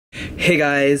Hey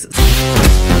guys.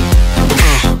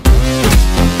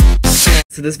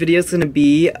 So this video is going to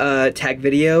be a tag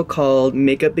video called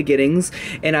Makeup Beginnings,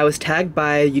 and I was tagged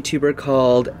by a YouTuber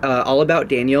called All About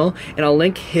Daniel, and I'll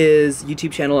link his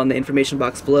YouTube channel on the information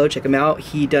box below. Check him out.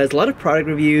 He does a lot of product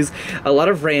reviews, a lot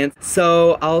of rants.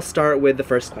 So I'll start with the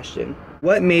first question.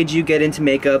 What made you get into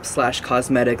makeup /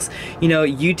 cosmetics? You know,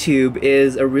 YouTube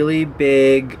is a really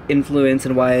big influence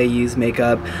in why I use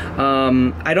makeup.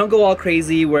 I don't go all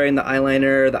crazy wearing the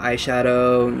eyeliner, the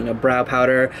eyeshadow, you know, brow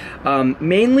powder.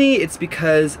 Mainly it's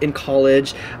because in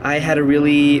college I had a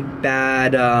really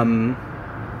bad,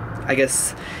 I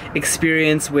guess,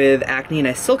 experience with acne, and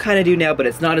I still kind of do now, but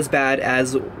it's not as bad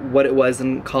as what it was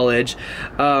in college.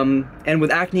 And with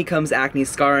acne comes acne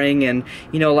scarring, and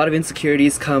you know, a lot of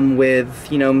insecurities come with,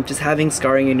 you know, just having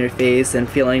scarring in your face and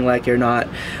feeling like you're not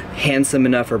handsome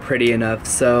enough or pretty enough.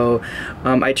 So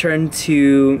I turned to,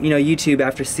 you know, YouTube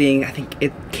after seeing, I think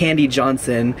Candy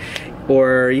Johnson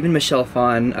or even Michelle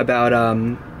Phan about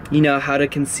you know, how to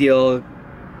conceal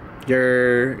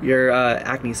your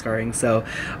acne scarring. So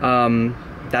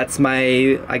that's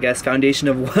my, I guess, foundation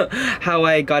of how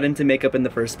I got into makeup in the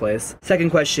first place. Second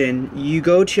question, you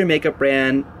go to your makeup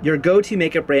brand, your go-to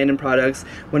makeup brand and products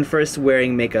when first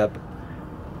wearing makeup.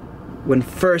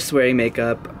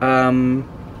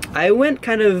 I went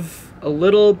kind of a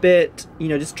little bit, you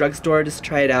know, just drugstore, just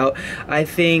try it out. I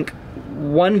think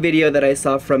one video that I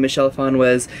saw from Michelle Phan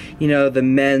was, you know, the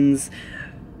men's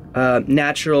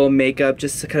natural makeup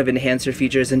just to kind of enhance her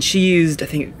features, and she used, I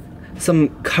think, some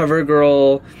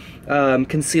CoverGirl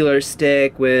concealer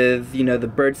stick with, you know, the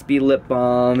Burt's Bees lip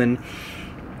balm, and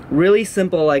really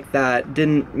simple like that.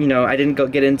 Didn't, you know, I didn't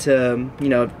get into, you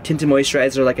know, tinted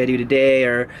moisturizer like I do today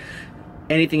or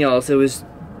anything else. It was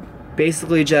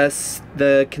basically just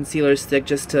the concealer stick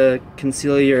just to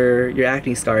conceal your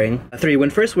acne scarring. 3,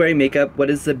 when first wearing makeup, what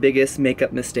is the biggest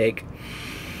makeup mistake?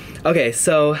 Okay,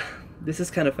 so this is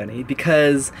kind of funny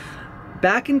because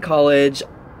back in college,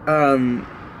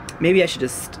 maybe I should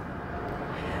just,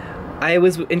 I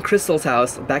was in Crystal's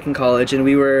house back in college, and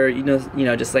we were, you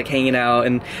know, just like hanging out,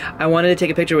 and I wanted to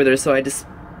take a picture with her, so I just,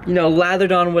 you know,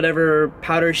 lathered on whatever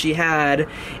powder she had,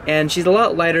 and she's a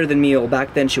lot lighter than me. Well,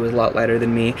 back then she was a lot lighter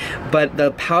than me, but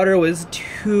the powder was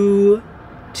too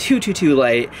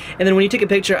light, and then when you take a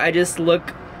picture, I just look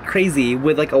crazy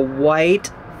with like a white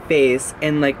face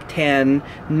and like tan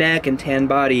neck and tan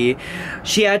body.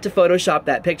 She had to Photoshop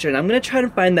that picture, and I'm gonna try to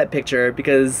find that picture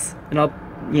because, and I'll,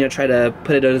 you know, try to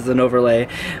put it as an overlay.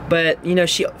 But you know,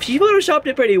 she Photoshopped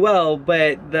it pretty well,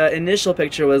 but the initial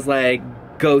picture was like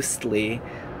ghostly,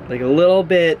 like a little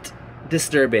bit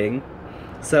disturbing.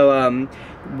 So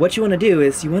what you want to do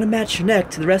is you want to match your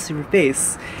neck to the rest of your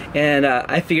face, and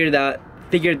I figured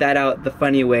that out the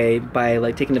funny way by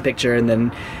like taking a picture and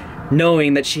then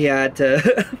knowing that she had to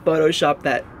Photoshop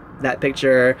that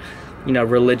picture, you know,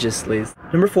 religiously.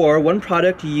 Number 4, one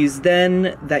product you used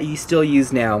then that you still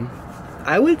use now.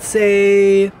 I would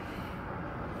say,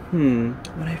 I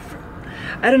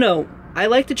don't know. I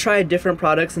like to try different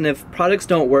products, and if products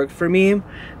don't work for me,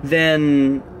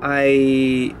 then I,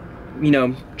 you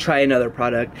know, try another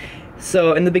product.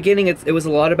 So in the beginning, it was a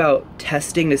lot about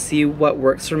testing to see what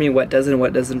works for me, what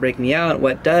doesn't break me out,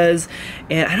 what does.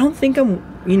 And I don't think I'm,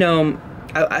 you know,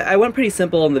 I went pretty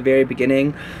simple in the very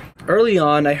beginning. Early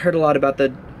on, I heard a lot about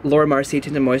the Laura Mercier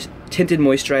tinted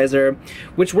moisturizer,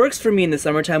 which works for me in the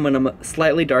summertime when I'm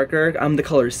slightly darker. I'm the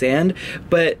color sand.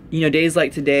 But, you know, days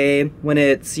like today, when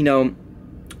it's, you know,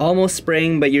 almost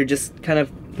spring, but you're just kind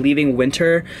of leaving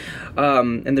winter,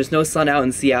 and there's no sun out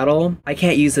in Seattle, I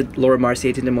can't use the Laura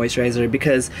Mercier tinted moisturizer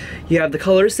because you have the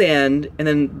color sand, and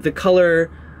then the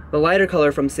lighter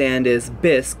color from sand is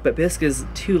bisque, but bisque is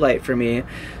too light for me.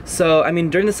 So I mean,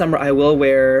 during the summer I will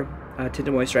wear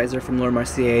tinted moisturizer from Laura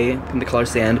Mercier in the color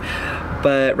sand,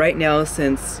 but right now,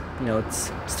 since, you know,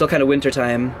 it's still kind of winter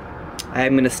time,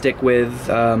 I'm gonna stick with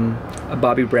a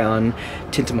Bobbi Brown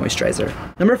tinted moisturizer.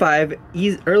 Number 5,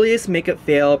 earliest makeup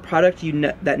fail, product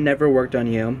that never worked on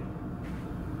you.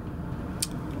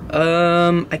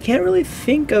 I can't really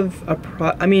think of a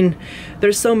I mean,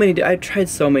 there's so many, I've tried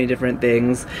so many different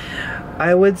things.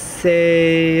 I would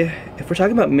say, if we're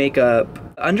talking about makeup,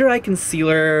 under eye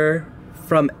concealer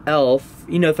from e.l.f.,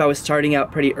 you know, if I was starting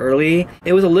out pretty early,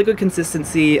 it was a liquid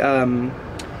consistency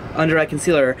under eye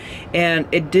concealer, and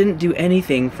it didn't do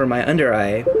anything for my under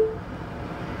eye.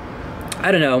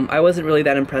 I don't know, I wasn't really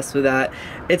that impressed with that.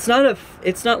 It's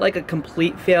not like a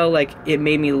complete fail, like it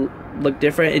made me look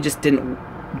different, it just didn't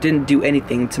do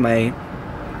anything to my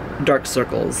dark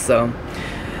circles. So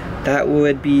that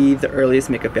would be the earliest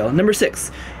makeup fail. Number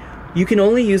 6, You can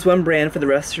only use one brand for the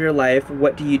rest of your life.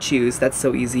 What do you choose? That's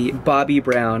so easy. Bobbi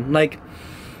Brown. Like,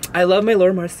 I love my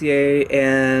Laura Mercier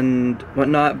and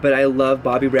whatnot, but I love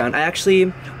Bobbi Brown. I actually,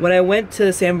 when I went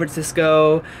to San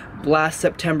Francisco last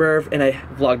September, and I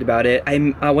vlogged about it,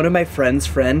 one of my friend's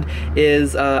friend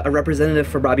is a representative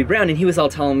for Bobbi Brown, and he was all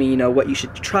telling me, you know, what you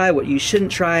should try, what you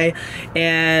shouldn't try,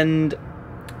 and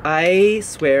I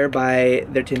swear by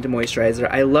their tinted moisturizer.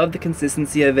 I love the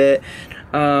consistency of it.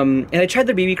 And I tried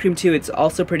their BB cream too. It's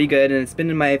also pretty good, and it's been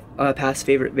in my past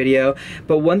favorite video.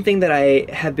 But one thing that I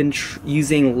have been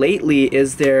using lately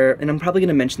is their, and I'm probably going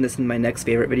to mention this in my next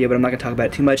favorite video, but I'm not going to talk about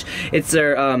it too much. It's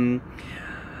their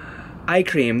eye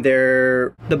cream.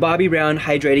 The Bobbi Brown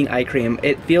hydrating eye cream.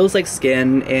 It feels like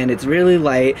skin, and it's really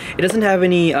light. It doesn't have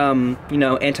any you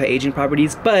know, anti-aging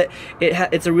properties, but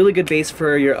it's a really good base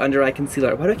for your under eye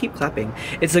concealer. Why do I keep clapping?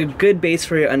 It's a good base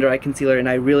for your under eye concealer, and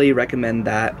I really recommend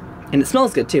that. And it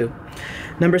smells good too.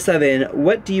 Number 7,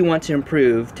 what do you want to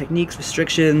improve? Techniques,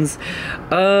 restrictions.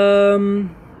 I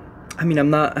mean,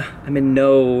 I'm in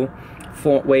no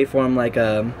way form like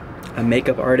a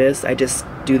makeup artist. I just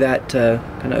do that to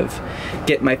kind of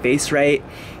get my face right.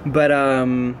 But I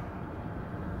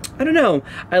don't know.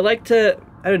 I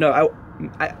don't know.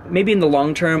 Maybe in the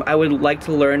long term, I would like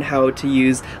to learn how to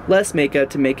use less makeup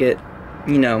to make it,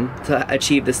 you know, to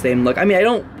achieve the same look. I mean, I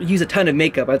don't use a ton of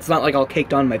makeup. It's not like all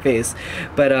caked on my face.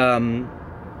 But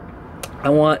I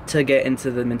want to get into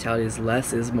the mentality is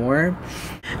less is more.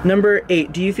 Number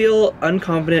 8, do you feel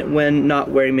unconfident when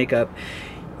not wearing makeup?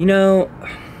 You know,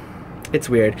 it's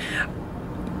weird.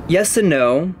 Yes and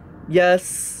no.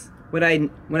 Yes, when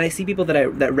I see people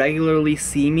that regularly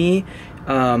see me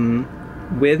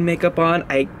with makeup on,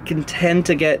 I can tend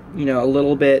to get, you know, a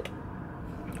little bit,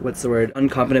 what's the word,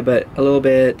 unconfident, but a little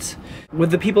bit.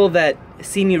 With the people that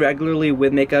see me regularly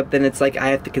with makeup, then it's like I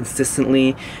have to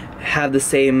consistently have the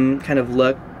same kind of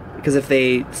look, because if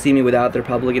they see me without, they're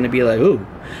probably gonna be like, ooh,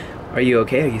 are you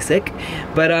okay, are you sick?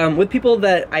 But with people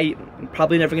that I'm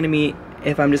probably never gonna meet,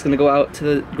 if I'm just gonna go out to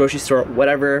the grocery store,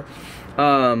 whatever,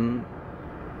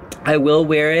 I will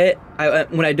wear it.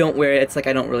 When I don't wear it, it's like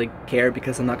I don't really care,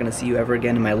 because I'm not gonna see you ever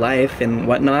again in my life and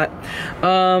whatnot.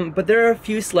 But there are a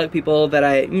few select people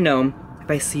that you know,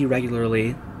 if I see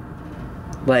regularly,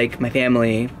 like my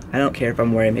family, I don't care if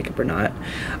I'm wearing makeup or not.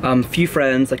 Few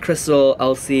friends like Crystal,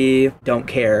 Elsie, don't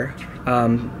care.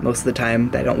 Most of the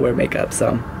time they don't wear makeup,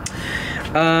 so.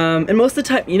 And most of the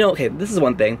time, you know, okay, this is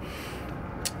one thing.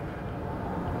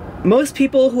 Most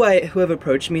people who have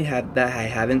approached me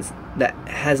that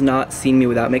has not seen me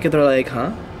without makeup, they're like,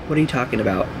 huh? What are you talking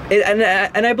about?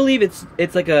 And I believe it's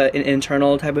like an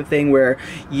internal type of thing where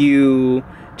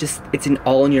it's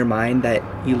all in your mind that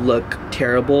you look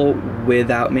terrible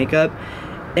without makeup.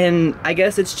 And I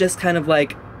guess it's just kind of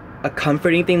like a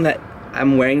comforting thing that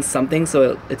I'm wearing something,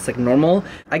 so it's like normal.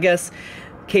 I guess,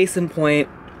 case in point,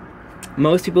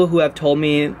 most people who have seen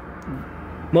me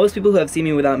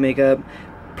without makeup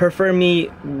prefer me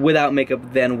without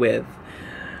makeup than with.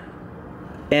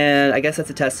 And I guess that's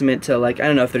a testament to, like, I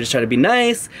don't know if they're just trying to be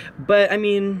nice, but I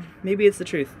mean, maybe it's the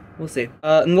truth. We'll see.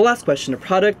 And the last question, a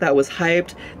product that was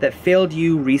hyped that failed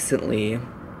you recently.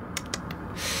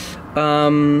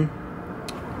 One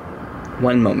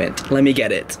moment, let me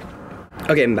get it.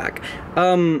 Okay, I'm back.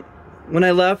 When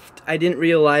I left, I didn't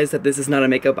realize that this is not a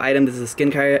makeup item, this is a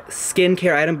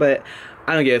skincare item, but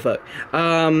I don't give a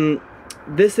fuck.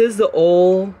 This is the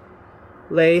Ole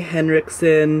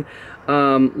Henriksen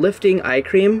lifting eye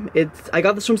cream. I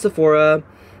got this from Sephora.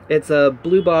 It's a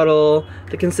blue bottle.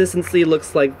 The consistency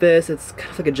looks like this. It's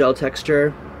kind of like a gel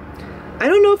texture. I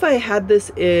don't know if I had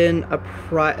this in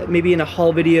maybe in a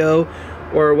haul video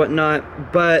or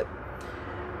whatnot, but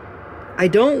I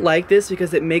don't like this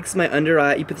because it makes my under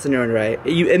eye, you put this in your under eye,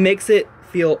 it makes it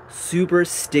feel super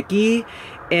sticky,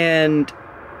 and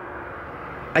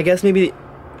I guess maybe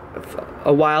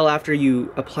a while after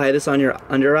you apply this on your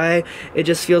under eye, it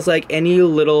just feels like any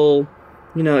little,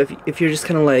 you know, if you're just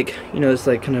kind of like, you know, it's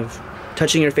like kind of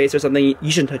touching your face or something.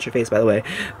 You shouldn't touch your face, by the way,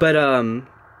 but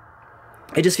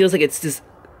it just feels like it's just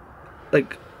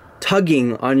like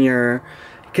tugging on your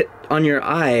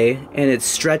eye, and it's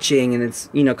stretching, and it's,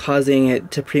 you know, causing it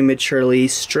to prematurely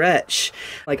stretch.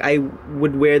 Like, I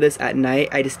would wear this at night.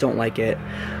 I just don't like it,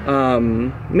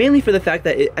 mainly for the fact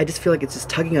that I just feel like it's just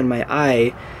tugging on my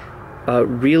eye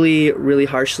really, really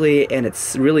harshly, and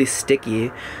it's really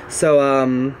sticky.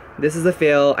 So this is a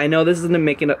fail. I know this isn't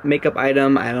a makeup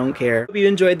item. I don't care. Hope you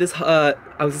enjoyed this I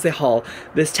was gonna say haul,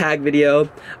 this tag video.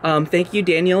 Thank you,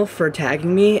 Daniel, for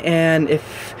tagging me, and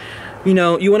if you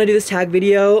know you want to do this tag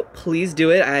video, please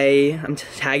do it. I'm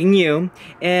tagging you,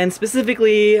 and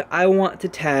specifically I want to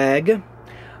tag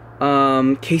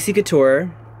Casey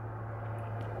Couture,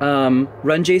 Run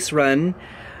Jace Run.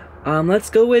 Let's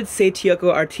go with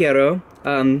Seitioko Artiero,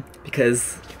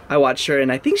 because I watched her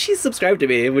and I think she's subscribed to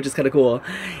me, which is kind of cool.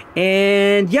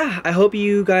 And yeah, I hope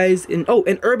you guys, and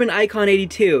Urban Icon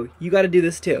 82, you got to do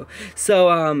this too.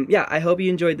 So yeah, I hope you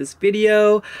enjoyed this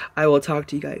video. I will talk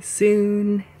to you guys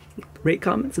soon. Rate,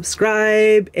 comment,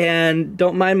 subscribe, and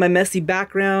don't mind my messy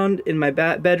background in my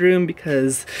bedroom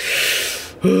because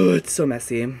it's so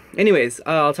messy. Anyways,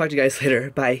 I'll talk to you guys later.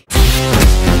 Bye.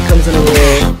 Comes in a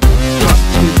little hot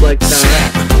tube like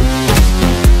that.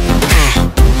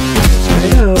 Try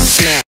it out.